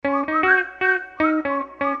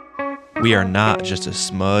We are not just a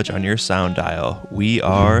smudge on your sound dial. We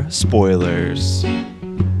are spoilers. Hey,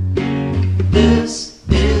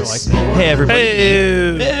 everybody.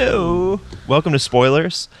 Hey. Welcome to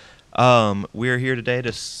Spoilers. We're here today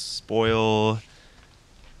to spoil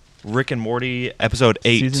Rick and Morty episode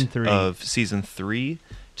 8 of season 3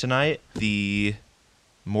 tonight, the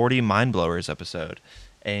Morty Mind Blowers episode.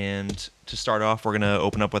 And to start off, we're going to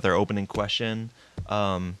open up with our opening question.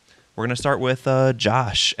 We're going to start with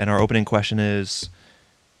Josh, and our opening question is,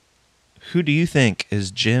 who do you think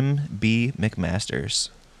is Jim B. McMasters?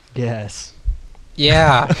 Yes.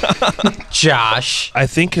 Yeah. Josh. I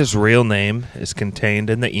think his real name is contained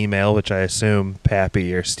in the email, which I assume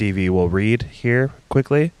Pappy or Stevie will read here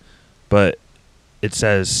quickly. But it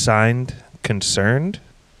says signed concerned.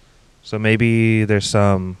 So maybe there's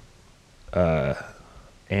some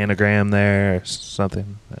anagram there or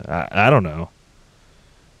something. I don't know.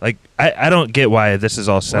 Like, I don't get why this is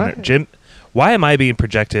all centered. What? Jim, why am I being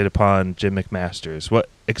projected upon Jim McMasters? What?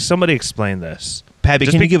 Somebody explain this. Pappy,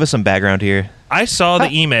 can you give us some background here? I saw the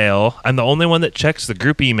email. I'm the only one that checks the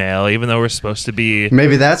group email, even though we're supposed to be...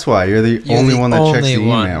 Maybe that's why. You're the only one that checks the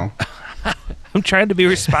email. I'm trying to be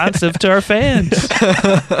responsive to our fans.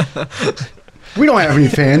 We don't have any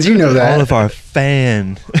fans. You know that. All of our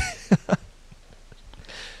fan.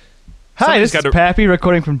 Hi, this is Pappy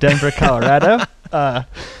recording from Denver, Colorado.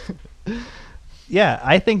 Yeah,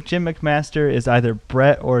 I think Jim McMaster is either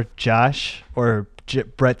Brett or Josh, or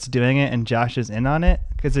Brett's doing it and Josh is in on it,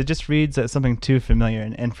 because it just reads as something too familiar.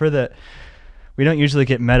 And for the, we don't usually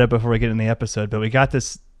get meta before we get in the episode, but we got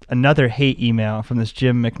this another hate email from this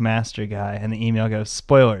Jim McMaster guy, and the email goes,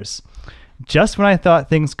 spoilers. Just when I thought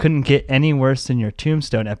things couldn't get any worse than your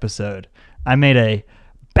Tombstone episode, I made a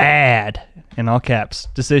bad, in all caps,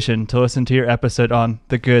 decision to listen to your episode on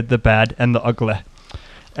the good, the bad, and the ugly.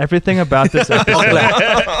 Everything about this episode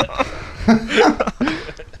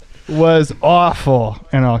was awful,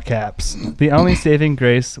 in all caps. The only saving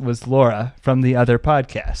grace was Laura from the other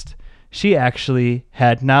podcast. She actually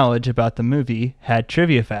had knowledge about the movie, had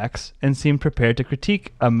trivia facts, and seemed prepared to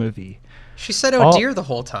critique a movie. She said "oh dear" the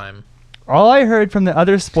whole time. All I heard from the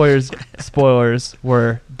other spoilers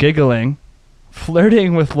were giggling,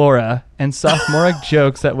 flirting with Laura, and sophomoric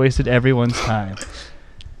jokes that wasted everyone's time.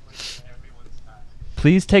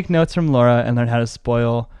 Please take notes from Laura and learn how to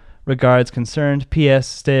spoil. Regards, concerned. P.S.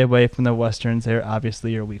 Stay away from the westerns. They're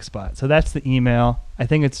obviously your weak spot. So that's the email. I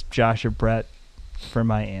think it's Josh or Brett for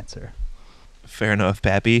my answer. Fair enough,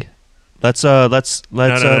 Pappy. Let's move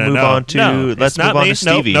on to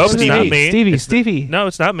Stevie. No, it's not me. Stevie. No,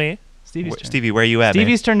 it's not me. Stevie's turn. Stevie, where are you at?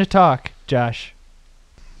 Stevie's turn to talk. Josh.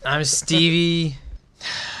 I'm Stevie.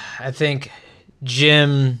 I think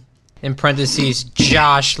Jim, in parentheses,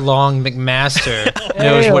 Josh Long McMaster,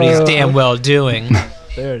 knows what he's damn well doing.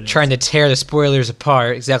 Trying to tear the spoilers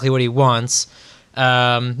apart, exactly what he wants.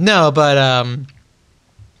 Those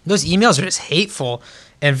emails are just hateful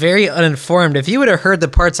and very uninformed. If you would have heard the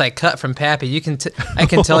parts I cut from Pappy, I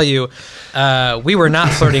can tell you, we were not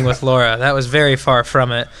flirting with Laura. That was very far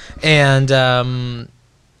from it. And that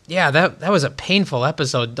was a painful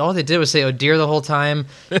episode. All they did was say "oh dear" the whole time.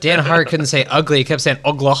 Dan Hart couldn't say ugly; he kept saying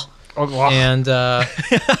 "ugly." And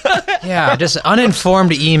just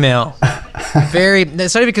uninformed email.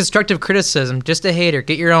 It's not even constructive criticism. Just a hater.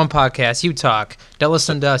 Get your own podcast. You talk. Don't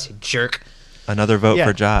listen to us, you jerk. Another vote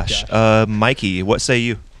for Josh. Mikey, what say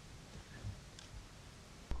you?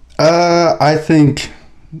 I think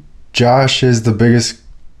Josh is the biggest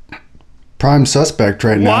prime suspect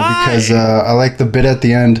right now. Why? Because I like the bit at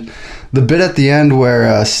the end. The bit at the end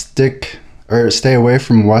where stay away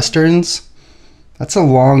from westerns. That's a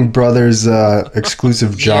Long Brothers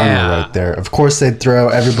exclusive genre right there. Of course, they'd throw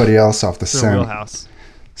everybody else off the scent. Wheelhouse.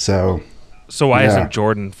 So why isn't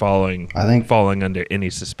Jordan falling under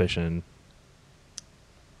any suspicion?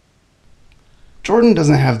 Jordan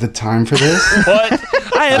doesn't have the time for this. What?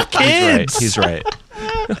 I have kids. He's right.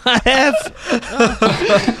 I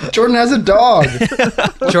have. Jordan has a dog.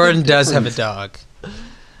 Jordan does have a dog.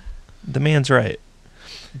 The man's right.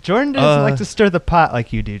 Jordan doesn't like to stir the pot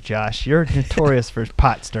like you do, Josh. You're notorious for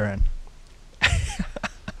pot stirring.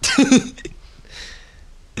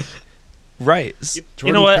 Right.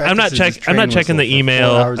 You know what? I'm not checking the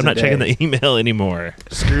email. I'm not checking the email anymore.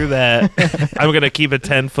 Screw that. I'm gonna keep a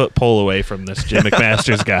 10-foot pole away from this Jim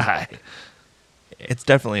McMasters guy. It's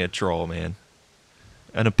definitely a troll, man,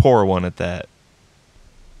 and a poor one at that.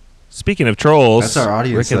 Speaking of trolls, that's our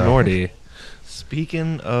audience, Rick and Morty.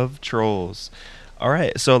 Speaking of trolls. All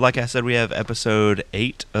right, so like I said, we have episode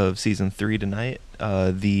 8 of season 3 tonight.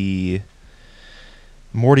 The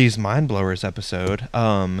Morty's Mind Blowers episode.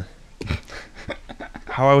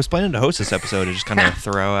 How how I was planning to host this episode is just kind of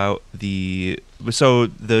throw out the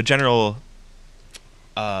general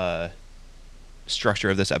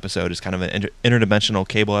structure of this episode is kind of an interdimensional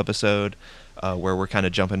cable episode where we're kind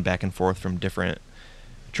of jumping back and forth from different.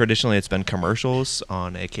 Traditionally, it's been commercials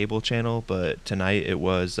on a cable channel, but tonight it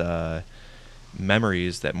was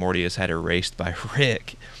memories that Morty has had erased by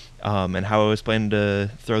Rick. And how I was planning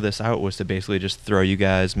to throw this out was to basically just throw you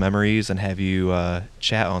guys memories and have you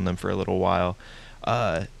chat on them for a little while.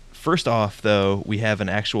 First off, though, we have an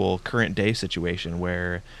actual current day situation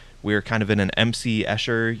where we're kind of in an MC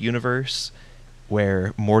Escher universe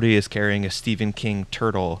where Morty is carrying a Stephen King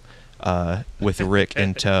turtle with Rick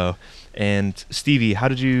in tow. And Stevie, how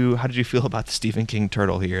did you feel about the Stephen King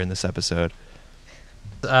turtle here in this episode?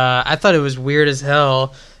 I thought it was weird as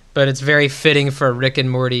hell, but it's very fitting for a Rick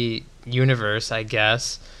and Morty universe, I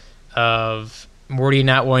guess, of Morty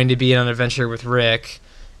not wanting to be on an adventure with Rick,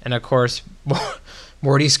 and of course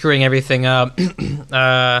Morty screwing everything up.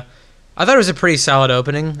 I thought it was a pretty solid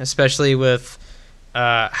opening, especially with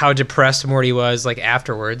how depressed Morty was like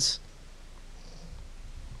afterwards.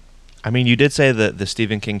 I mean, you did say that the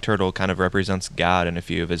Stephen King turtle kind of represents God in a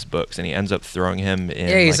few of his books, and he ends up throwing him in.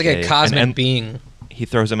 Yeah, he's like a cosmic being. He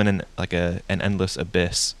throws him in an endless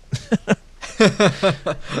abyss.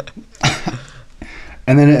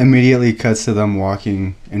 And then it immediately cuts to them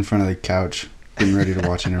walking in front of the couch, getting ready to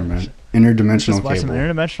watch interdimensional Just watch some cable.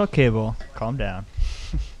 interdimensional cable. Calm down.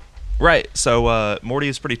 Right. So Morty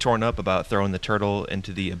is pretty torn up about throwing the turtle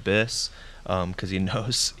into the abyss because he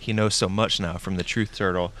knows so much now from the truth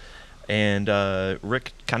turtle. And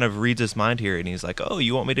Rick kind of reads his mind here, and he's like, "Oh,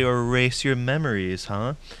 you want me to erase your memories,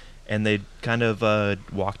 huh?" And they kind of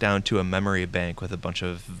walk down to a memory bank with a bunch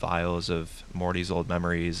of vials of Morty's old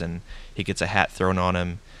memories, and he gets a hat thrown on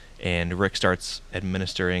him, and Rick starts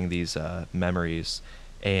administering these memories.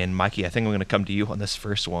 And Mikey, I think I'm going to come to you on this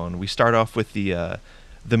first one. We start off with the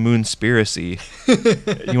Moonspiracy.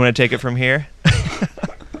 You want to take it from here?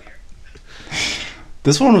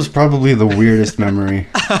 This one was probably the weirdest memory.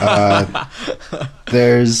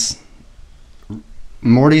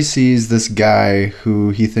 Morty sees this guy who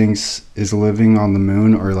he thinks is living on the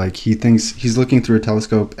moon, or like he thinks he's looking through a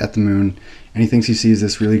telescope at the moon, and he thinks he sees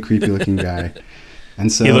this really creepy looking guy.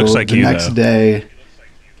 And so he looks like the next day...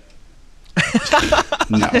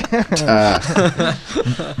 No.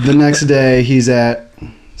 The next day he's at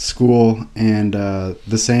school, and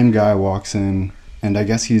the same guy walks in, and I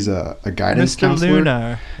guess he's a guidance Mr. counselor.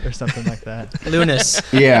 Luna or something like that. Lunas.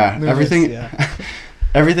 Yeah, Lunas, everything. yeah.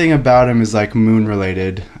 Everything about him is like moon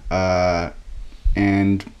related,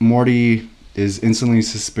 and Morty is instantly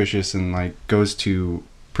suspicious and like goes to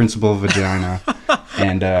Principal Vagina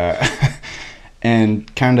and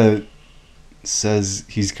kind of says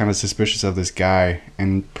he's kind of suspicious of this guy,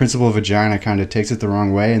 and Principal Vagina kind of takes it the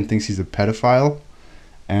wrong way and thinks he's a pedophile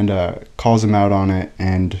and calls him out on it,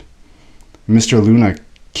 and Mr. Luna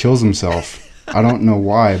kills himself. I don't know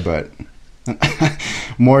why, but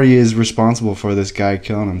Morty is responsible for this guy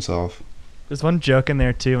killing himself. There's one joke in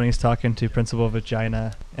there too when he's talking to Principal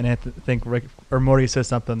Vagina, and I think Rick or Morty says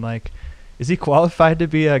something like, "Is he qualified to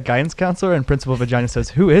be a guidance counselor?" And Principal Vagina says,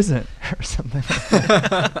 "Who isn't?" or something like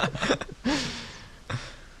that.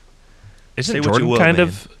 Say Isn't what you Jordan will, kind man.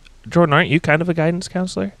 of... Jordan, aren't you kind of a guidance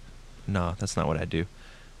counselor? No, that's not what I do.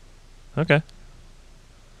 Okay.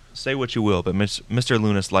 Say what you will, but Mr.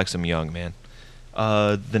 Lunas likes him young, man.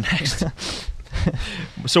 The next...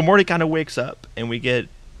 So Morty kind of wakes up, and we get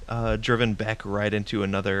driven back right into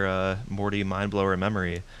another Morty mind-blower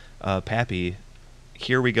memory. Pappy,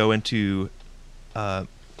 here we go into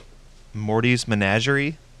Morty's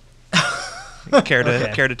menagerie. Care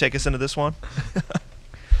to take us into this one?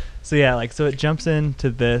 So yeah, so it jumps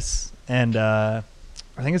into this, and I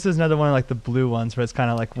think this is another one of like the blue ones where it's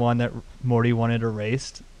kind of like one that Morty wanted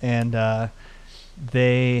erased, and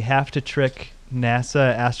they have to trick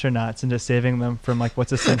NASA astronauts into saving them from like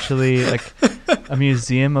what's essentially like a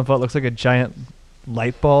museum of what looks like a giant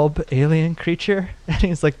light bulb alien creature, and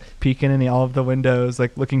he's like peeking in all of the windows,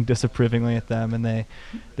 like looking disapprovingly at them, and they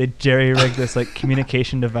jerry-rig this like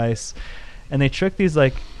communication device, and they trick these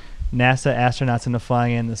like NASA astronauts into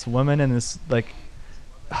flying in this woman and this like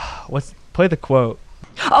play the quote.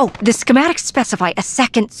 Oh, the schematics specify a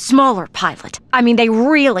second, smaller pilot. I mean, they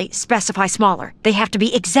really specify smaller. They have to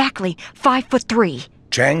be exactly 5'3".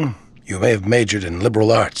 Chang, you may have majored in liberal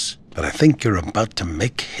arts, but I think you're about to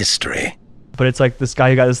make history. But it's like this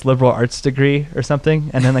guy who got this liberal arts degree or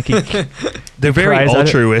something, and then like They're very cries out at-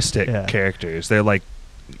 altruistic Yeah. characters. They're like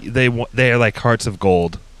they are like hearts of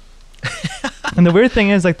gold. And the weird thing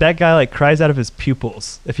is, like, that guy, like, cries out of his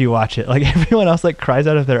pupils if you watch it. Like, everyone else, like, cries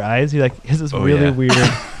out of their eyes. He, like, has this weird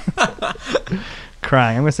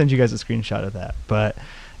crying. I'm going to send you guys a screenshot of that. But,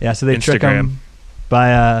 yeah, so they trick him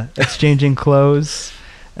by exchanging clothes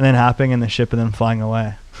and then hopping in the ship and then flying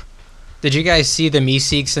away. Did you guys see the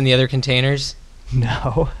Meeseeks in the other containers?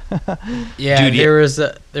 No. Yeah, dude, there was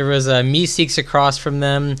a Meeseeks across from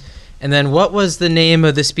them. And then what was the name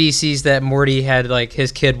of the species that Morty had, like,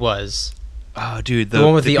 his kid was? Oh, dude. The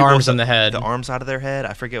one with the arms on the head. The arms out of their head?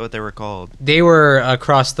 I forget what they were called. They were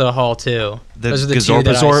across the hall, too. Those are the two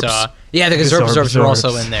that I saw. Yeah, the Gazorpazorps were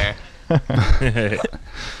also in there.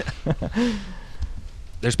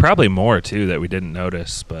 There's probably more, too, that we didn't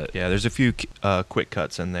notice. But yeah, there's a few quick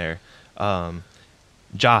cuts in there.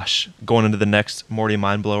 Josh, going into the next Morty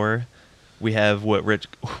mind blower, we have what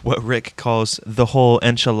Rick calls the whole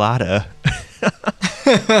enchilada.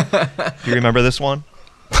 Do you remember this one?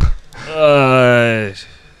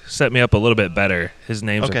 Set me up a little bit better. His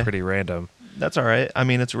names are pretty random. That's all right. I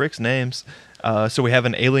mean, it's Rick's names. So we have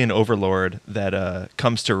an alien overlord that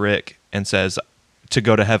comes to Rick and says, to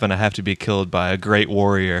go to heaven, I have to be killed by a great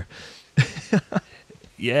warrior.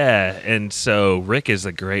 Yeah, and so Rick is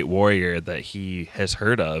a great warrior that he has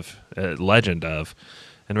heard of, a legend of.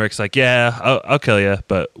 And Rick's like, yeah, I'll kill you,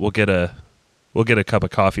 but we'll get a cup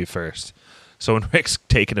of coffee first. So when Rick's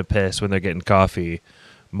taking a piss when they're getting coffee,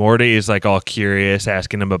 Morty is like all curious,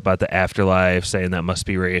 asking him about the afterlife, saying that must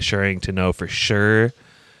be reassuring to know for sure.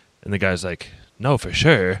 And the guy's like, no, for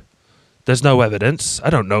sure. There's no evidence.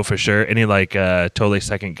 I don't know for sure. And he like totally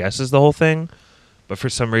second guesses the whole thing. But for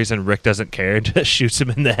some reason, Rick doesn't care and just shoots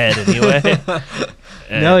him in the head anyway.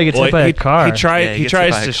 No, he gets hit by a car. He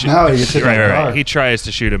tries to shoot. No, he gets hit by a car. Right. He tries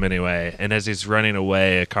to shoot him anyway. And as he's running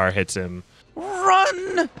away, a car hits him.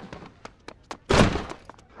 Run!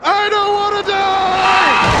 I don't want to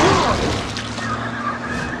die!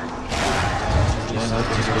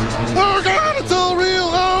 Oh God, it's all real!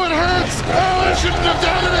 Oh, it hurts! Oh, I shouldn't have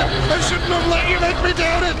doubted it! I shouldn't have let you make me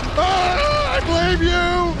doubt it! Oh, I blame you!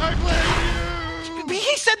 I blame you!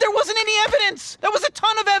 He said there wasn't any evidence! There was a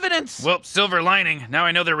ton of evidence! Well, silver lining. Now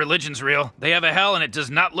I know their religion's real. They have a hell and it does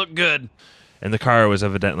not look good. And the car was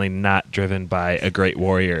evidently not driven by a great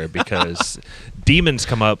warrior because demons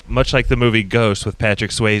come up, much like the movie Ghost with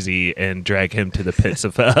Patrick Swayze, and drag him to the pits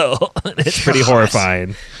of hell. It's pretty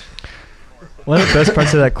horrifying. One of the best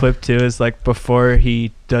parts of that clip, too, is like before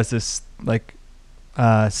he does this like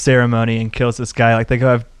ceremony and kills this guy, like they go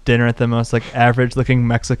have dinner at the most like average looking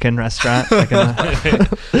Mexican restaurant. Like in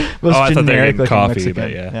the most generic looking coffee, Mexican.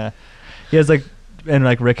 But yeah. He has like, and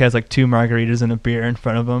like Rick has like 2 margaritas and a beer in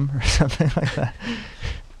front of him or something like that.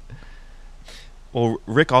 Well,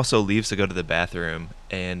 Rick also leaves to go to the bathroom,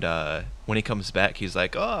 and when he comes back, he's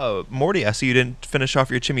like, "Oh, Morty, I see you didn't finish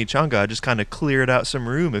off your chimichanga. I just kind of cleared out some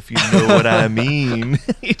room, if you know what I mean."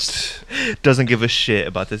 He just doesn't give a shit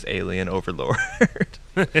about this alien overlord.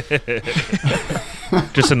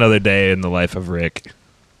 Just another day in the life of Rick.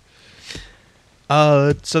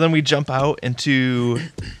 So then we jump out into...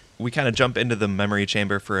 We kind of jump into the memory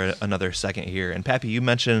chamber for another second here. And Pappy, you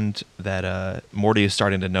mentioned that Morty is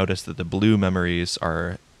starting to notice that the blue memories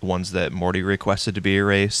are ones that Morty requested to be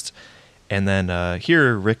erased. And then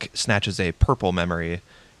here Rick snatches a purple memory,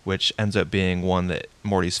 which ends up being one that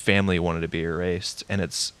Morty's family wanted to be erased. And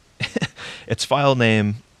its file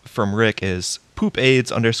name from Rick is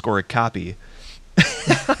poopaids_copy.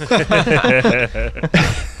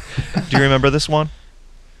 Do you remember this one?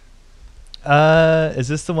 Is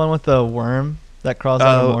this the one with the worm that crawls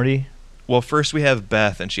out of Morty? Well, first we have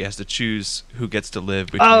Beth, and she has to choose who gets to live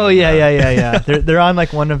between. Oh yeah. They're on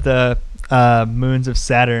like one of the moons of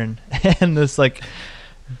Saturn, and this like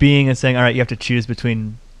being is saying, "All right, you have to choose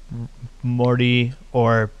between Morty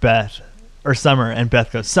or Beth or Summer," and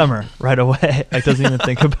Beth goes Summer right away. Like doesn't even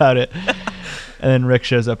think about it, and then Rick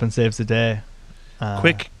shows up and saves the day.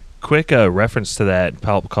 Quick reference to that in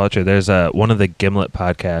pulp culture. There's one of the Gimlet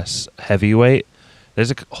podcasts, Heavyweight.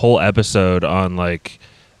 There's a whole episode on like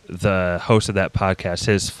the host of that podcast,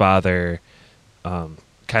 his father, kind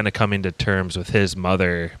of coming to terms with his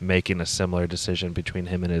mother making a similar decision between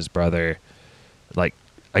him and his brother. Like,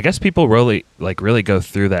 I guess people really go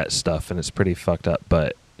through that stuff, and it's pretty fucked up.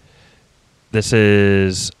 But this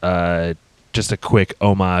is just a quick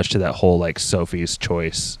homage to that whole like Sophie's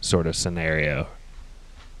Choice sort of scenario.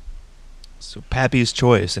 So Pappy's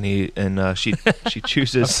choice, and she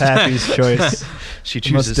chooses Pappy's choice. She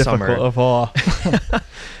chooses most Summer difficult of all.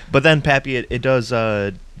 But then Pappy, it does.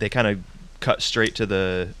 They kind of cut straight to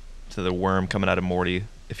the worm coming out of Morty.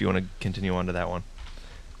 If you want to continue on to that one.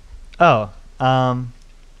 Oh,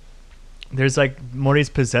 there's like Morty's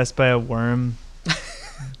possessed by a worm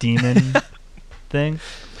demon thing,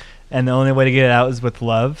 and the only way to get it out is with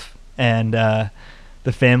love. And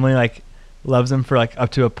the family like loves him for like up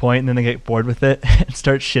to a point, and then they get bored with it and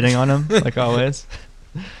start shitting on him like always.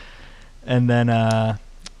 And then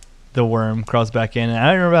the worm crawls back in. And I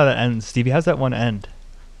don't remember how that ends. Stevie, how's that one end?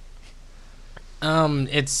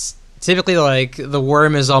 It's typically like the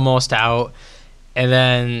worm is almost out, and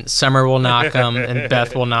then Summer will knock him, and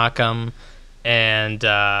Beth will knock him, and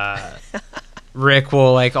Rick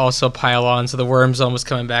will like also pile on, so the worm's almost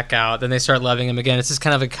coming back out. Then they start loving him again. It's just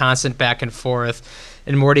kind of a constant back and forth,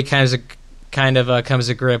 and Morty kind of comes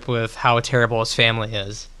to grip with how terrible his family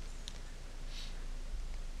is.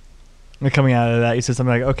 And coming out of that, he says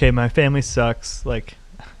something like, "Okay, my family sucks." Like,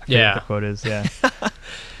 I forget what the quote is. Yeah.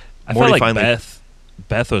 I felt like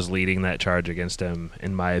Beth was leading that charge against him,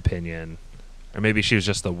 in my opinion. Or maybe she was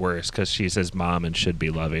just the worst because she's his mom and should be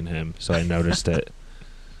loving him, so I noticed it.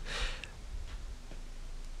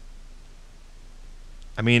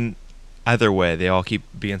 I mean, either way, they all keep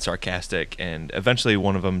being sarcastic, and eventually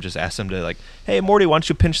one of them just asks him to, like, "Hey, Morty, why don't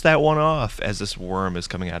you pinch that one off?" as this worm is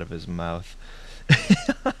coming out of his mouth.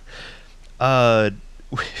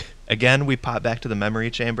 Again, we pop back to the memory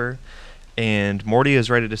chamber, and Morty is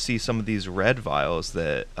ready to see some of these red vials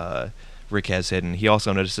that Rick has hidden. He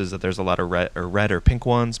also notices that there's a lot of red or pink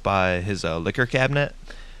ones by his liquor cabinet,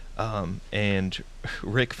 and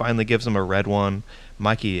Rick finally gives him a red one.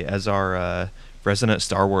 Mikey, as our resident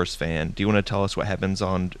Star Wars fan, do you want to tell us what happens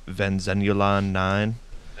on Venzenulan 9?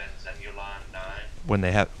 When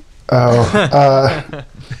they have...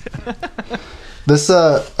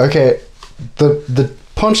 Okay, the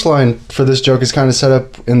punchline for this joke is kind of set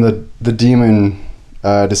up in the demon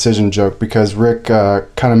decision joke, because Rick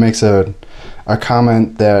kind of makes a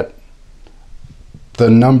comment that the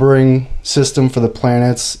numbering system for the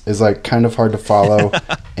planets is like kind of hard to follow,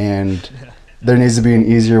 and there needs to be an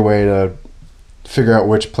easier way to figure out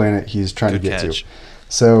which planet he's trying to get to.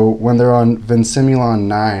 So when they're on Vensimulon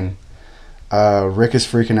 9, Rick is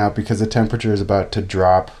freaking out because the temperature is about to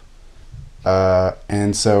drop,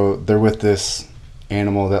 and so they're with this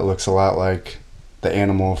animal that looks a lot like the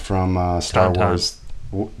animal from Star Wars,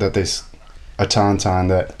 that a tauntaun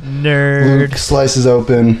that Luke slices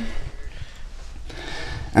open.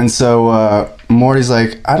 And so Morty's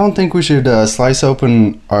like, "I don't think we should slice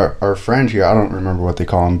open our friend here." I don't remember what they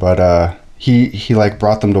call him, but he like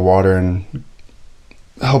brought them to water and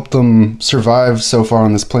helped them survive so far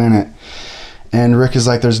on this planet. And Rick is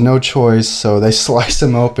like, "There's no choice," so they slice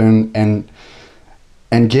him open and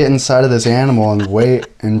get inside of this animal and wait.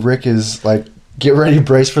 And Rick is like, "Get ready,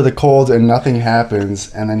 brace for the cold," and nothing happens.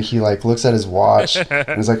 And then he like looks at his watch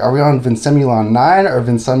and is like, "Are we on Vensimulon 9 or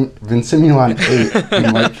Vensimulon 8?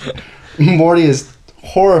 And like Morty is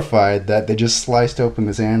horrified that they just sliced open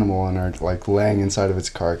this animal and are like laying inside of its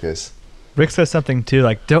carcass. Rick says something too,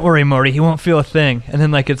 like, "Don't worry, Morty, he won't feel a thing." And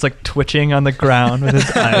then like it's like twitching on the ground with his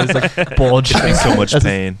eyes like bulging. In so much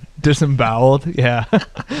pain. Disemboweled. Yeah.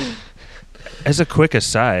 As a quick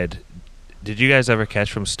aside, did you guys ever catch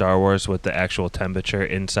from Star Wars what the actual temperature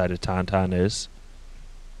inside a tauntaun is?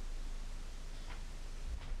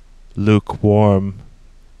 Lukewarm.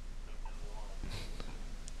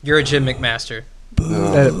 You're a Jim McMaster.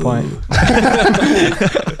 Edit point.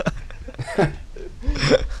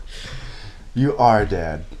 You are,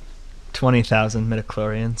 Dad. 20,000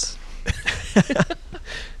 midichlorians.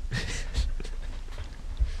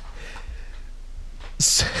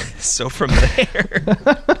 So from there,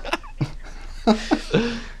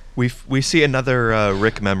 we see another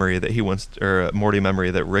Rick memory that Morty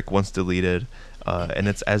memory that Rick once deleted, and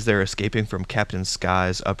it's as they're escaping from Captain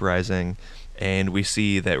Sky's uprising, and we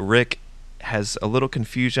see that Rick has a little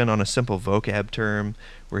confusion on a simple vocab term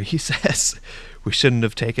where he says we shouldn't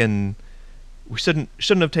have taken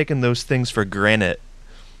those things for granite,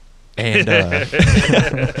 and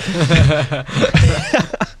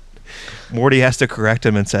Morty has to correct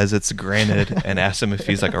him and says it's granite, and asks him if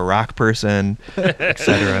he's like a rock person,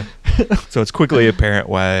 etc. So it's quickly apparent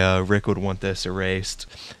why Rick would want this erased.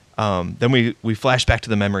 Then we flash back to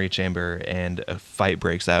the memory chamber, and a fight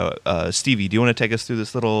breaks out. Stevie, do you want to take us through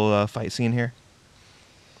this little fight scene here?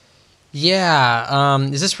 Yeah.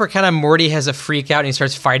 Is this where kind of Morty has a freak out and he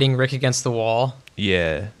starts fighting Rick against the wall?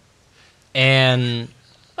 Yeah. And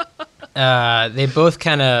they both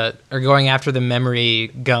kind of are going after the memory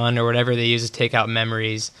gun or whatever they use to take out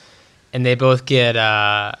memories, and they both get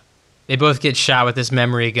shot with this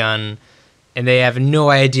memory gun, and they have no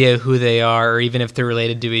idea who they are or even if they're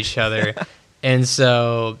related to each other. And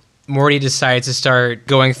so Morty decides to start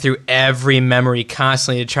going through every memory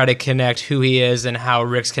constantly to try to connect who he is and how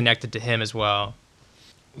Rick's connected to him as well.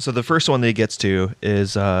 So the first one that he gets to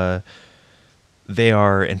is they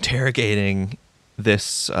are interrogating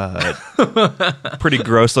this pretty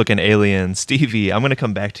gross-looking alien. Stevie, I'm going to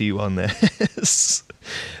come back to you on this.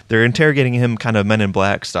 They're interrogating him kind of Men in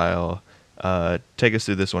Black style. Take us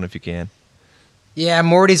through this one if you can. Yeah,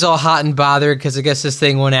 Morty's all hot and bothered because I guess this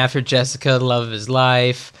thing went after Jessica, the love of his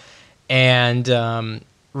life. And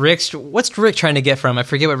what's Rick trying to get from him? I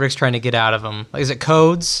forget what Rick's trying to get out of him. Like, is it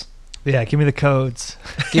codes? Yeah, give me the codes.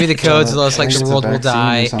 Give me the codes, or else like the world will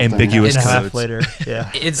die. Ambiguous codes. codes. Later.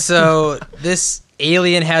 Yeah. And so this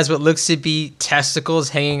alien has what looks to be testicles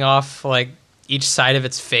hanging off like each side of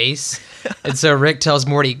its face. And so Rick tells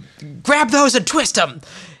Morty, grab those and twist them.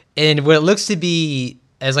 And what it looks to be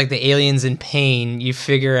as like the alien's in pain, you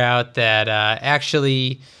figure out that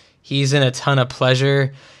actually he's in a ton of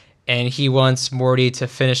pleasure. And he wants Morty to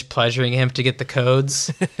finish pleasuring him to get the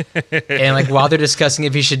codes. And like while they're discussing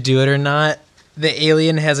if he should do it or not, the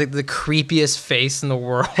alien has like the creepiest face in the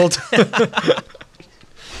world.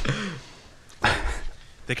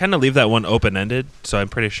 They kind of leave that one open-ended, so I'm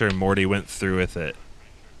pretty sure Morty went through with it.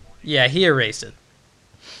 Yeah, he erased it.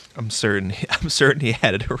 I'm certain he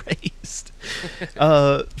had it erased.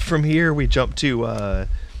 From here, we jump to a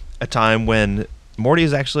time when Morty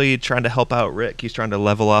is actually trying to help out Rick. He's trying to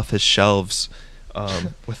level off his shelves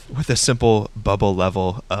with a simple bubble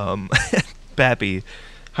level. Pappy,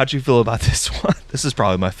 how'd you feel about this one? This is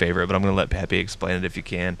probably my favorite, but I'm going to let Pappy explain it if you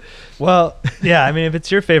can. Well, yeah, I mean, if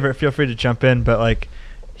it's your favorite, feel free to jump in. But like,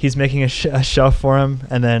 he's making a shelf for him,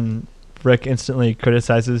 and then Rick instantly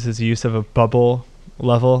criticizes his use of a bubble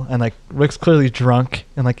level, and like Rick's clearly drunk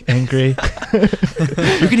and like angry.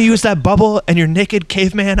 You're gonna use that bubble and your naked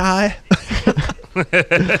caveman eye?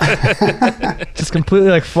 Just completely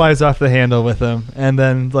like flies off the handle with him, and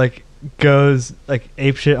then like goes like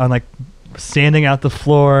apeshit on like sanding out the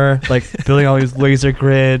floor, like building all these laser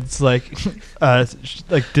grids, like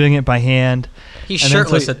doing it by hand. He's And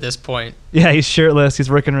shirtless at this point. Yeah, he's shirtless. He's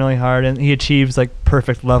working really hard, and he achieves like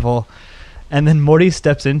perfect level. And then Morty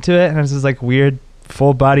steps into it, and it's this like weird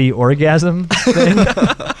full body orgasm thing.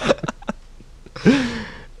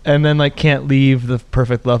 And then like can't leave the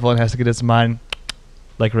perfect level and has to get his mind,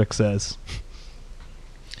 like Rick says.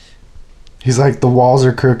 He's like, the walls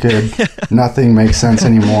are crooked. Nothing makes sense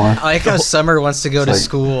anymore. I like how Summer wants to go to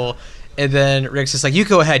school, and then Rick's just like, you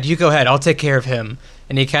go ahead, I'll take care of him.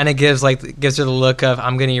 And he kind of gives her the look of,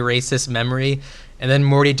 I'm going to erase this memory. And then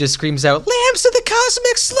Morty just screams out, lambs to the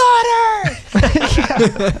cosmic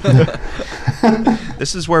slaughter!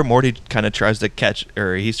 This is where Morty kind of tries to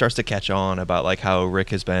he starts to catch on about like how Rick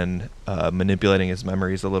has been manipulating his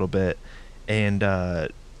memories a little bit. And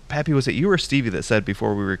Pappy, was it you or Stevie that said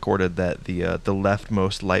before we recorded that the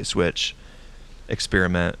leftmost light switch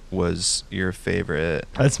experiment was your favorite?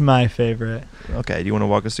 That's my favorite. Okay, do you want to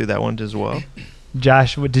walk us through that one as well?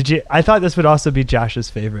 Josh, I thought this would also be Josh's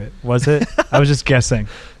favorite. Was it? I was just guessing,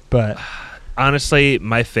 but honestly,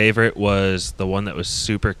 my favorite was the one that was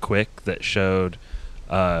super quick that showed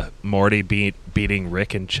Morty beating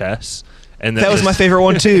Rick in chess. And that was my favorite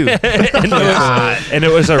one too. and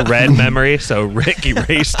it was a red memory, so Rick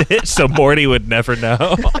erased it so Morty would never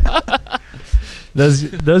know.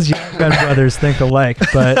 Those young gun brothers think alike,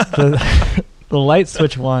 but the light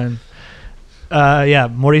switch one. Yeah,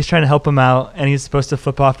 Morty's trying to help him out, and he's supposed to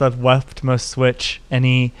flip off the leftmost switch, and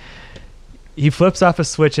he flips off a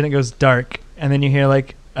switch, and it goes dark, and then you hear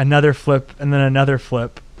like another flip, and then another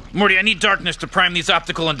flip. Morty, I need darkness to prime these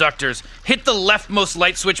optical inductors. Hit the leftmost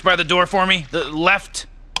light switch by the door for me. The left.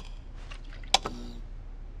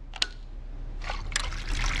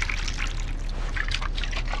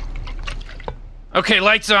 Okay,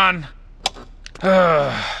 lights on.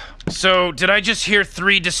 So, did I just hear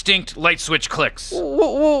 3 distinct light switch clicks?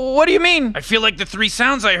 What do you mean? I feel like the 3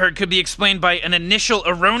 sounds I heard could be explained by an initial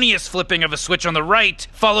erroneous flipping of a switch on the right,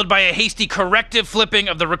 followed by a hasty corrective flipping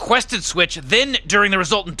of the requested switch, then, during the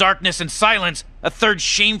resultant darkness and silence, a third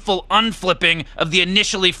shameful unflipping of the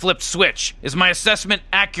initially flipped switch. Is my assessment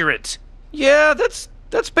accurate? Yeah,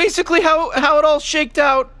 that's basically how it all shaked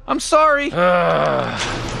out. I'm sorry.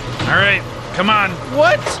 Alright, come on.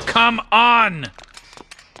 What? Come on!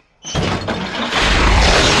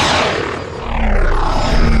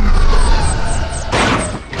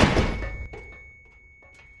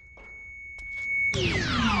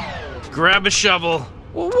 Grab a shovel.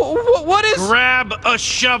 What is... Grab a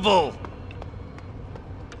shovel.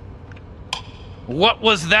 What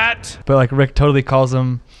was that? But like Rick totally calls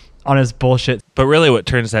him on his bullshit. But really what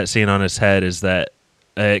turns that scene on its head is that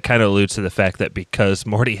it kind of alludes to the fact that because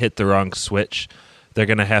Morty hit the wrong switch, they're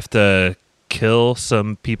going to have to kill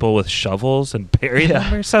some people with shovels and bury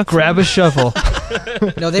them or something. Grab a shovel.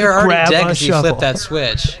 No, they were already Grab dead a because he shovel. flipped that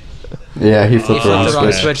switch. Yeah, he flipped He the wrong flipped the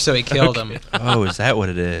wrong switch. switch, so he killed him. Oh, is that what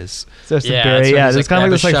it is? So it's Yeah, bury. that's what Yeah, he's there's like,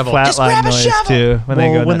 kind of grab like a this shovel. Just flatline grab a noise shovel. too when they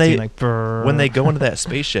Well, go in when that they- scene, like brrr. When they go into that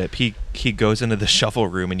spaceship, he goes into the shovel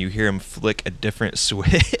room and you hear him flick a different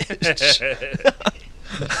switch.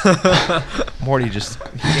 Morty just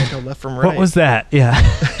he can't go left from right. What was that? Yeah.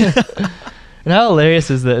 And how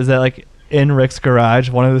hilarious is that? Is that like in Rick's garage,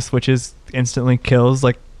 one of the switches instantly kills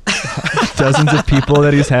like dozens of people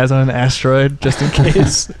that he has on an asteroid just in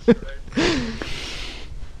case.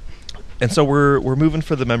 And so we're moving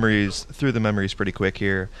through the memories pretty quick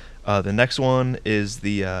here. The next one is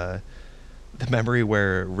the memory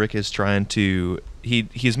where Rick is trying to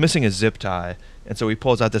he's missing a zip tie, and so he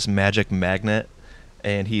pulls out this magic magnet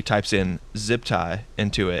and he types in zip tie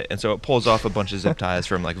into it, and so it pulls off a bunch of zip ties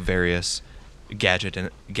from like various gadgets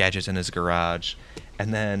in his garage.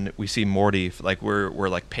 And then we see Morty, like we're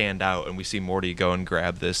like panned out, and we see Morty go and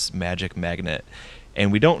grab this magic magnet,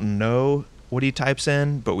 and we don't know what he types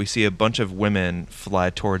in, but we see a bunch of women fly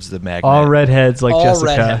towards the magnet. All redheads like All Jessica.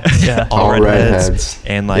 redheads. Yeah. All redheads redheads.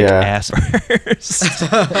 and like Yeah. ass.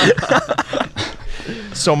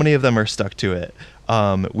 So many of them are stuck to it.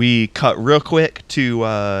 We cut real quick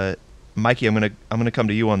to Mikey. I'm gonna come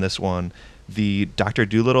to you on this one. The Dr.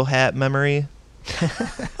 Dolittle hat memory.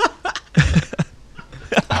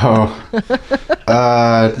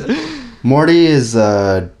 Morty is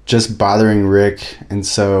just bothering Rick, and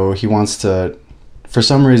so he wants to, for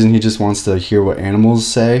some reason, he just wants to hear what animals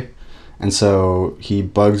say, and so he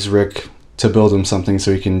bugs Rick to build him something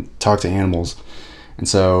so he can talk to animals. And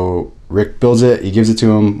so Rick builds it, he gives it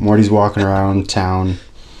to him. Morty's walking around town,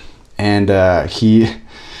 and he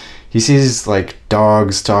sees like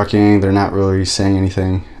dogs talking. They're not really saying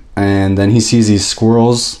anything, and then he sees these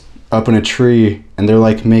squirrels up in a tree, and they're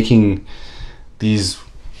like making these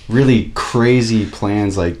really crazy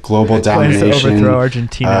plans, like global Plans to domination, overthrow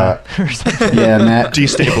Argentina or something. yeah, Matt,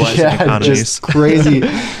 Destabilizing economies. just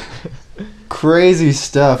crazy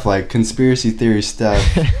stuff, like conspiracy theory stuff.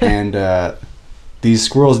 And these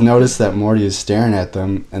squirrels notice that Morty is staring at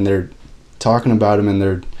them, and they're talking about him,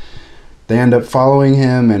 and they end up following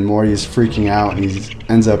him, and Morty is freaking out, and he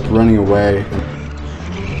ends up running away.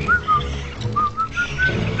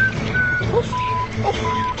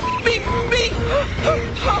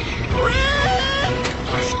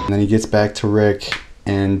 And then he gets back to Rick,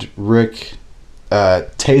 and Rick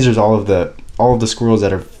tasers all of the squirrels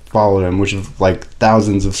that have followed him, which is like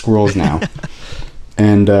thousands of squirrels now.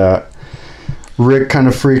 And Rick kind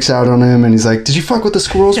of freaks out on him, and he's like, "Did you fuck with the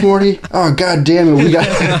squirrels, Morty? Oh, god damn it, we got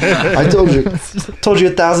I told you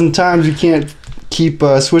 1,000 times you can't keep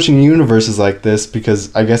switching universes like this,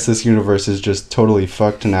 because I guess this universe is just totally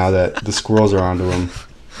fucked now that the squirrels are onto him."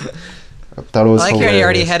 I thought it was I like how hilarious. he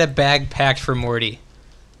already had a bag packed for Morty.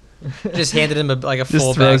 Just handed him a Just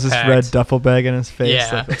full throws bag this packed. red duffel bag in his face.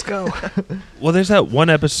 Yeah. Like, let's go. Well, there's that one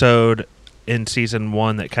episode in season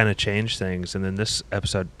 1 that kind of changed things, and then this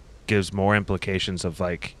episode gives more implications of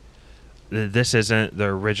like this isn't the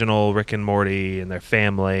original Rick and Morty and their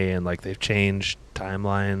family, and like they've changed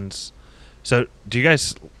timelines. So do you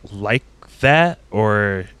guys like that,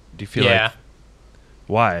 or do you feel like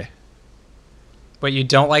why? But you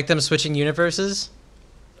don't like them switching universes?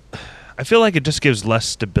 I feel like it just gives less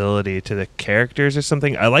stability to the characters or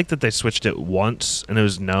something. I like that they switched it once and it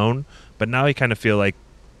was known, but now I kind of feel like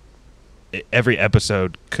every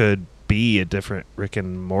episode could be a different Rick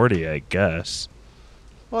and Morty, I guess.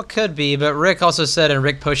 Well, it could be, but Rick also said in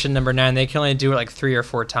Rick Potion number 9 they can only do it like 3 or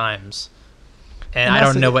 4 times. And I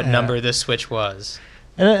that's don't know the- what yeah. number this switch was.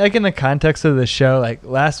 And like in the context of the show, like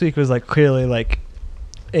last week was like clearly like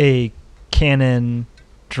a canon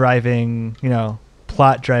driving,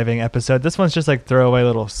 plot driving episode. This one's just like throwaway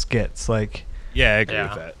little skits. Like, Yeah, I agree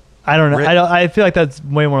with that. I don't know. Rick- I feel like that's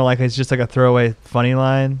way more likely it's just like a throwaway funny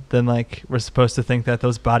line than like we're supposed to think that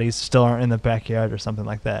those bodies still aren't in the backyard or something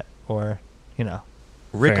like that. Or,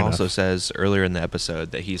 Rick Fair also enough. says earlier in the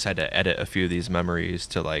episode that he's had to edit a few of these memories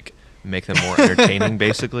to like make them more entertaining,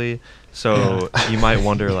 basically. So you might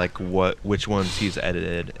wonder like which ones he's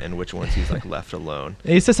edited and which ones he's like left alone.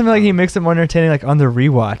 He says something like he makes it more entertaining, like on the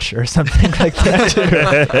rewatch or something like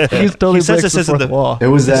that. Too. He's totally He says breaks this the isn't fourth wall. It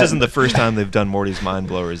was This that isn't the first time they've done Morty's mind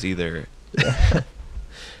blowers either.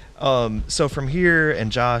 So from here,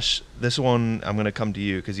 and Josh, this one I'm gonna come to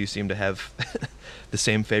you because you seem to have the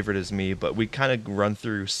same favorite as me. But we kind of run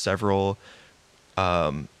through several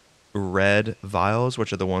red vials,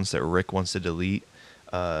 which are the ones that Rick wants to delete.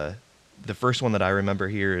 the first one that I remember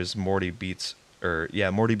here is Morty beats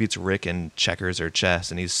Rick in checkers or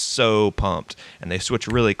chess, and he's so pumped, and they switch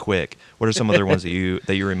really quick. What are some other ones that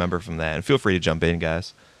you remember from that? And feel free to jump in,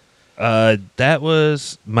 guys. That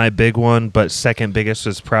was my big one, but second biggest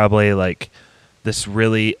was probably like this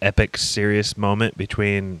really epic, serious moment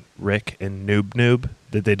between Rick and Noob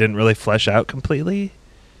that they didn't really flesh out completely.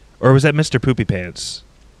 Or was that Mr. Poopy Pants?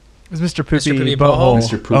 It was Mr. Poopy Mr.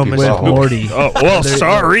 Butthole. Poopy with Butthole. Morty. Oh, well,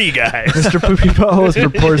 sorry, guys. Mr. Poopy Butthole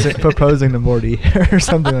is proposing to Morty or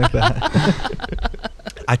something like that.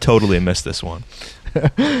 I totally missed this one.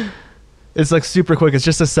 It's like super quick. It's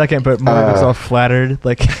just a second, but Morty looks all flattered,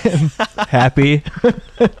 like happy.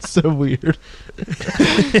 It's so weird.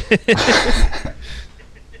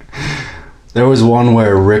 There was one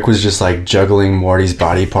where Rick was just like juggling Morty's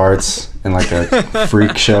body parts in like a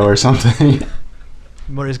freak show or something.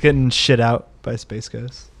 Morty's getting shit out by Space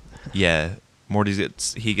Ghost. Yeah, Morty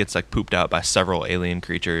gets like pooped out by several alien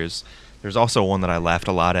creatures. There's also one that I laughed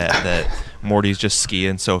a lot at, that Morty's just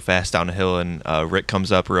skiing so fast down a hill, and Rick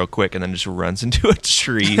comes up real quick and then just runs into a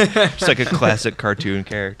tree. Just like a classic cartoon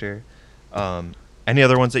character. Any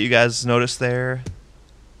other ones that you guys noticed there?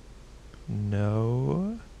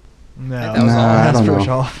 No? No, I don't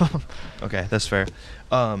know. all of them. Okay, that's fair.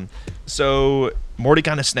 So Morty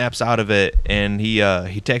kind of snaps out of it, and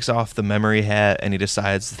he takes off the memory hat, and he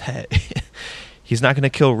decides that he's not going to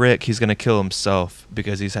kill Rick. He's going to kill himself,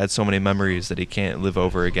 because he's had so many memories that he can't live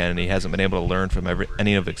over again, and he hasn't been able to learn from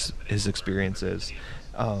any of his experiences.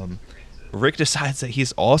 Rick decides that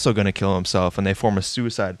he's also going to kill himself, and they form a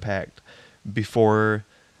suicide pact before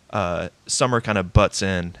Summer kind of butts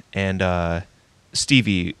in. And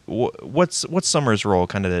Stevie, what's Summer's role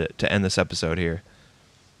kind of to end this episode here?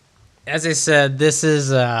 As I said, this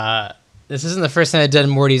isn't the first time I've done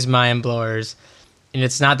Morty's Mind Blowers, and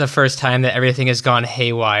it's not the first time that everything has gone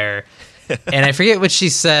haywire. And I forget what she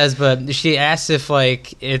says, but she asks if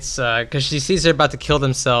like it's because she sees they're about to kill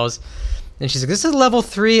themselves, and she's like, "This is level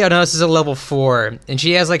 3. Oh no, this is a level 4." And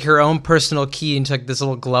she has like her own personal key into like this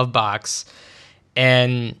little glove box,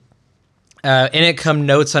 and in it come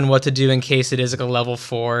notes on what to do in case it is like a level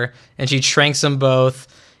 4. And she tranks them both,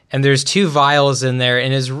 and there's 2 vials in there,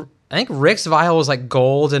 and I think Rick's vial is like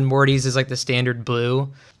gold and Morty's is like the standard blue.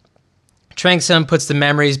 Tranks him, puts the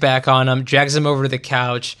memories back on him, drags him over to the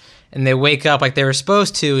couch, and they wake up like they were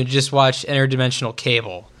supposed to and just watch Interdimensional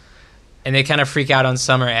Cable. And they kind of freak out on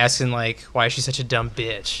Summer, asking like, why is she such a dumb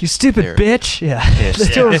bitch? You stupid bitch. Yeah. They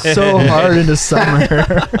throw so hard into Summer.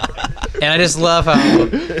 And I just love how,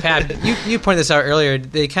 Pat, you pointed this out earlier,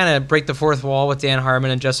 they kind of break the fourth wall with Dan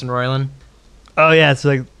Harmon and Justin Roiland. Oh, yeah. It's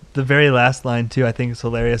like the very last line, too, I think is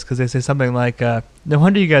hilarious, because they say something like, no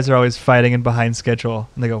wonder you guys are always fighting and behind schedule.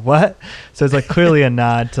 And they go, what? So it's like clearly a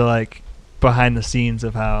nod to like behind the scenes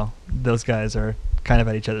of how those guys are kind of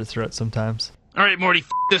at each other's throats sometimes. All right, Morty,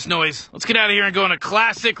 this noise. Let's get out of here and go on a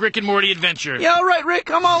classic Rick and Morty adventure. Yeah, all right, Rick,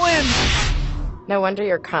 I'm all in. No wonder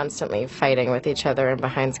you're constantly fighting with each other and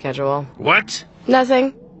behind schedule. What?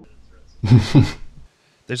 Nothing.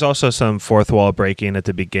 There's also some fourth wall breaking at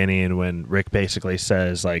the beginning when Rick basically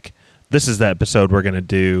says, like, this is the episode we're going to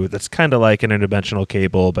do that's kind of like Interdimensional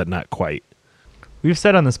Cable, but not quite. We've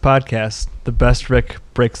said on this podcast, the best Rick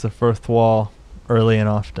breaks the fourth wall early and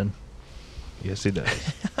often. Yes, he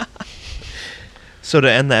does. So to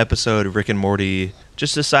end the episode, Rick and Morty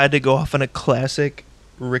just decide to go off on a classic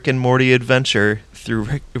Rick and Morty adventure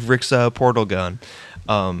through Rick's portal gun.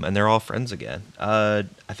 And they're all friends again. I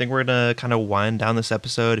think we're going to kind of wind down this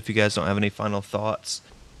episode if you guys don't have any final thoughts.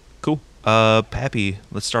 Cool. Pappy,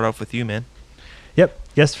 let's start off with you, man. Yep.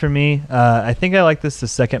 Yes, for me. I think I like this the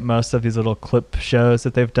second most of these little clip shows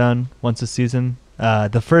that they've done once a season.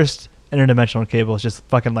 The first Interdimensional Cable is just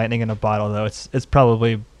fucking lightning in a bottle, though. It's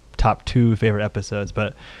probably top 2 favorite episodes,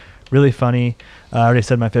 but really funny. I already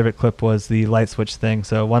said my favorite clip was the light switch thing.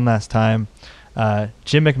 So one last time,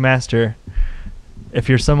 Jim McMaster, if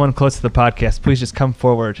you're someone close to the podcast, please just come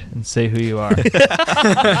forward and say who you are.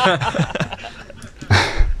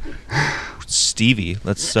 Stevie,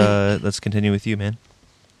 let's continue with you, man.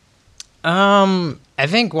 I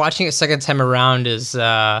think watching it second time around is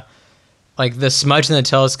like the smudge in the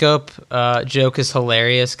telescope joke is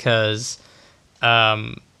hilarious because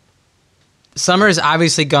Summer's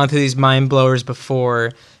obviously gone through these mind blowers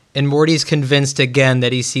before, and Morty's convinced again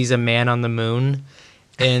that he sees a man on the moon.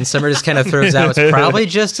 And Summer just kind of throws out, it's probably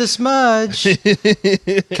just a smudge.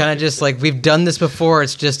 Kind of just like, we've done this before,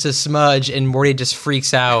 it's just a smudge. And Morty just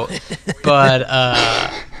freaks out. But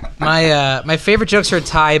my favorite jokes are a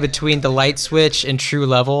tie between the light switch and True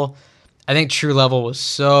Level. I think True Level was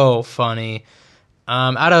so funny.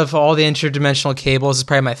 Out of all the interdimensional cables, it's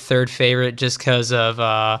probably my third favorite, just because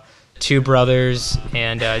of Two Brothers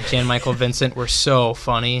and Jan Michael Vincent were so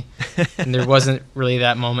funny, and there wasn't really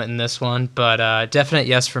that moment in this one, but definite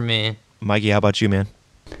yes for me. Mikey, how about you, man?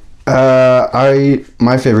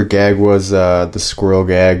 My favorite gag was the squirrel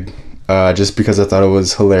gag, just because I thought it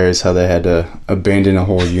was hilarious how they had to abandon a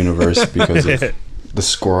whole universe because of the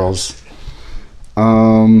squirrels.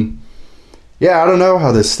 Yeah, I don't know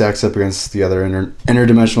how this stacks up against the other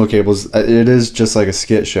interdimensional cables. It is just like a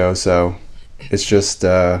skit show, so it's just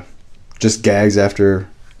gags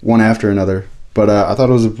one after another. But I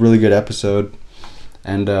thought it was a really good episode,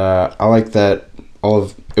 and I like that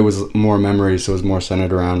it was more memories, so it was more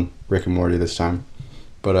centered around Rick and Morty this time.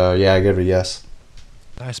 But yeah, I give it a yes.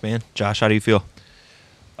 Nice, man. Josh, how do you feel?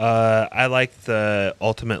 I like the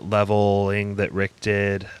ultimate leveling that Rick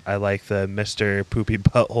did. I like the Mr. Poopy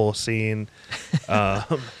Butthole scene.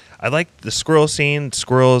 I like the squirrel scene.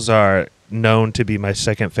 Squirrels are known to be my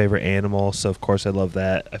second favorite animal, so of course I love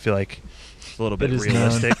that. I feel like it's a little bit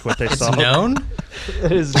realistic what they saw. It's known?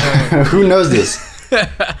 It is known. Who knows this?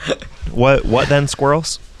 What then,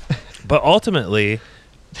 squirrels? But ultimately,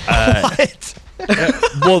 What?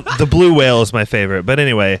 well, the blue whale is my favorite. But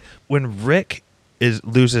anyway, when Rick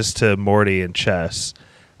loses to Morty in chess,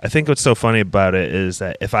 I think what's so funny about it is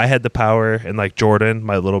that if I had the power and like Jordan,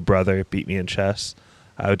 my little brother, beat me in chess,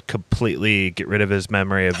 I would completely get rid of his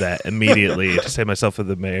memory of that immediately to save myself of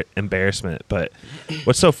the embarrassment. But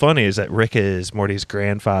what's so funny is that Rick is Morty's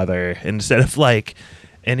grandfather. Instead of like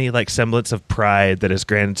any like semblance of pride that his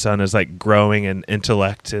grandson is like growing in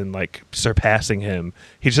intellect and like surpassing him,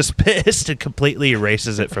 he's just pissed and completely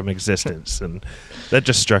erases it from existence. And that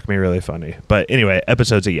just struck me really funny. But anyway,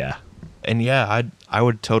 episode's a yeah. And yeah, I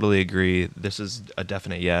would totally agree. This is a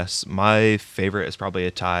definite yes. My favorite is probably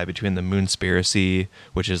a tie between the Moonspiracy,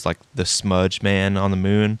 which is like the smudge man on the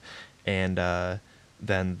moon, and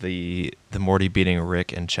then the Morty beating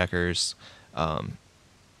Rick and checkers.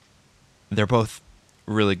 They're both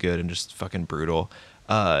really good and just fucking brutal.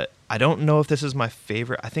 I don't know if this is my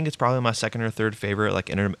favorite. I think it's probably my second or third favorite, like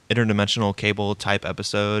interdimensional cable type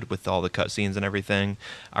episode with all the cutscenes and everything.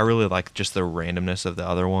 I really like just the randomness of the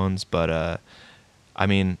other ones, but I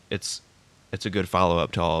mean, it's a good follow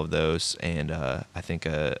up to all of those, and I think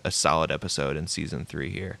a solid episode in season 3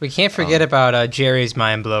 here. We can't forget about Jerry's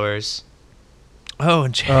Mind Blowers. Oh,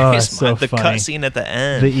 and Jerry's so the funny. cutscene at the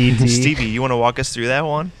end. The ET. Stevie, you want to walk us through that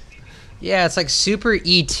one? Yeah, it's like super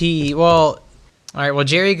E.T. Well, all right, well,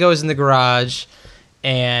 Jerry goes in the garage,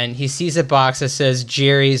 and he sees a box that says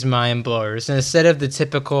Jerry's Mind Blowers. And instead of the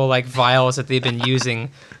typical, like, vials that they've been using,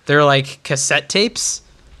 they're, like, cassette tapes,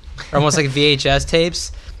 or almost like VHS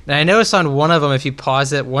tapes. And I noticed on one of them, if you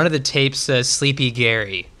pause it, one of the tapes says Sleepy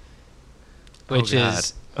Gary, which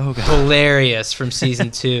is hilarious from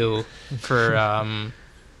season 2 for, I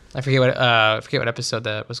forget what episode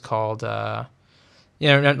that was called,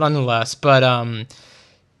 nonetheless, but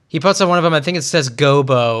he puts on one of them, I think it says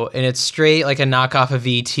Gobo, and it's straight like a knockoff of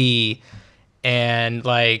E.T. And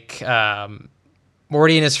like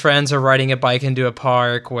Morty and his friends are riding a bike into a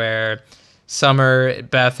park where Summer,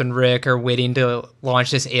 Beth, and Rick are waiting to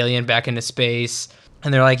launch this alien back into space.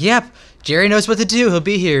 And they're like, yep, Jerry knows what to do. He'll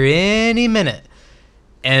be here any minute.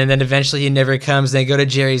 And then eventually he never comes. They go to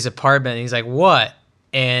Jerry's apartment, and he's like, what?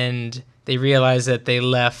 And they realize that he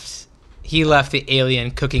left the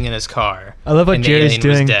alien cooking in his car. I love what Jerry's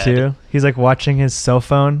doing too. He's like watching his cell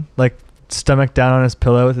phone, like stomach down on his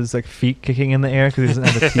pillow with his like feet kicking in the air because he doesn't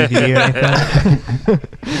have a TV or anything.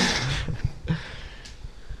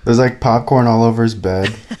 There's like popcorn all over his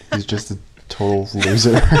bed. He's just a total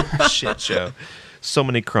loser. Shit show. So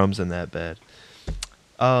many crumbs in that bed.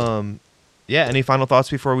 Yeah, any final thoughts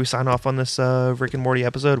before we sign off on this Rick and Morty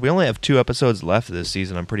episode? We only have 2 episodes left this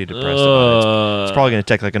season. I'm pretty depressed about it. It's probably going to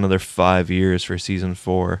take like another 5 years for season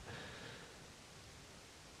 4.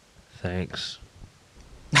 Thanks.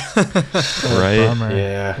 Right? Bummer.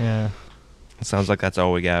 Yeah. It sounds like that's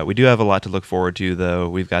all we got. We do have a lot to look forward to, though.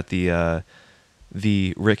 We've got the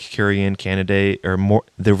Rick Curian candidate, or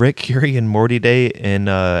the Rick Curian Morty Day in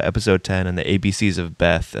episode 10, and the ABCs of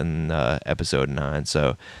Beth in episode 9.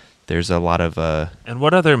 So there's a lot of And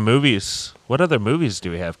what other movies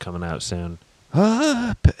do we have coming out soon?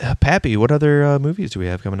 Pappy, what other movies do we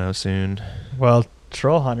have coming out soon? Well,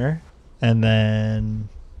 Troll Hunter, and then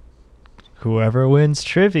whoever wins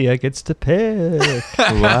trivia gets to pick.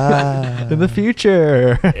 Wow. In the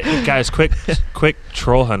future. Guys, quick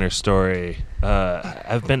Troll Hunter story.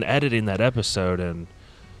 I've been editing that episode, and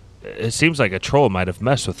it seems like a troll might have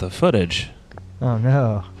messed with the footage. Oh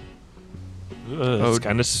no. It's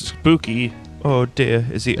kind of spooky. Oh dear,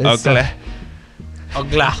 is he ugly?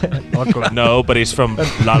 Ogla. No, but he's from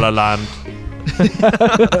La La Land.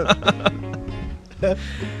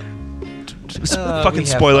 Fucking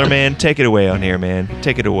spoiler, man. Take it away on here, man.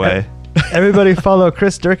 Take it away. Everybody follow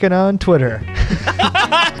Chris Durkin on Twitter.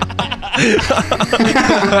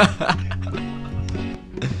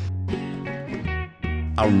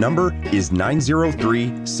 Our number is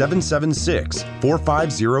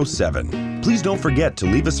 903-776-4507. Please don't forget to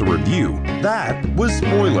leave us a review. That was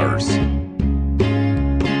Spoilers.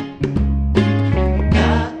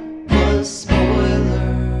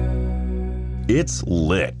 It's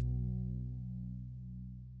lit.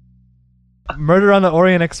 Murder on the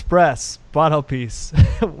Orient Express, bottle piece.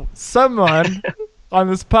 Someone on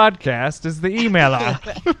this podcast is the emailer.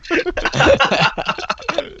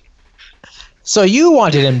 So you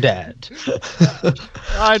wanted him dead.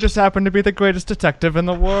 I just happen to be the greatest detective in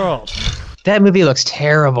the world. That movie looks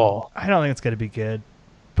terrible. I don't think it's going to be good,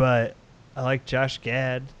 but I like Josh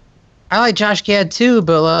Gad. I like Josh Gad too,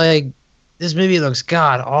 but like this movie looks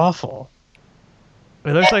god awful.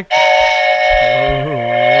 It looks like...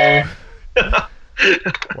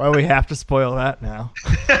 Why we have to spoil that now?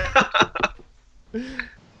 Hey,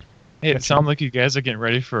 it sounds like you guys are getting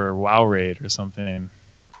ready for a WoW raid or something.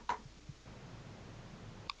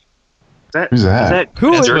 Who's that?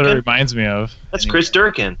 That's what it reminds me of. That's Chris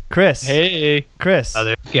Durkin. Chris. Hey. Chris.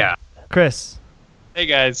 Yeah. Chris. Hey,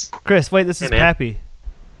 guys. Chris, wait, this is man. Pappy.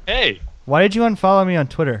 Hey. Why did you unfollow me on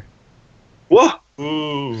Twitter? Whoa.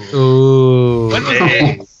 Ooh. What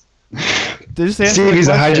was Just answer Steve, the is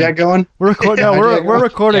a question. hijack going? We're recording. No, we're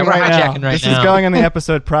recording Yeah, we're right now. hijacking right This now. is going in the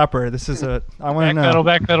episode proper. This is a. I want to know.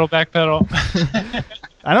 Backpedal.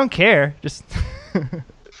 I don't care. Just.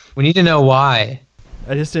 We need to know why.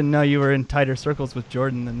 I just didn't know you were in tighter circles with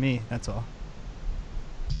Jordan than me. That's all.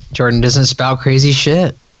 Jordan doesn't spout crazy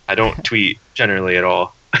shit. I don't tweet generally at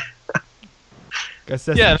all. Guess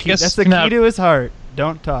that's Yeah, the key, I guess that's the not- key to his heart.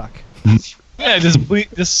 Don't talk. Yeah, just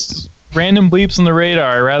random bleeps on the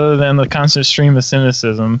radar rather than the constant stream of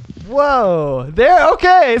cynicism. Whoa. There.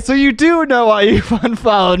 Okay. So you do know why you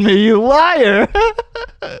unfollowed me, you liar.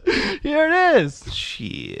 Here it is.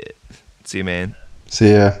 Shit. See you, man.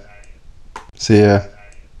 See ya. See ya.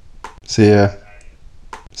 See ya.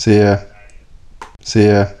 See ya. See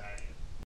ya.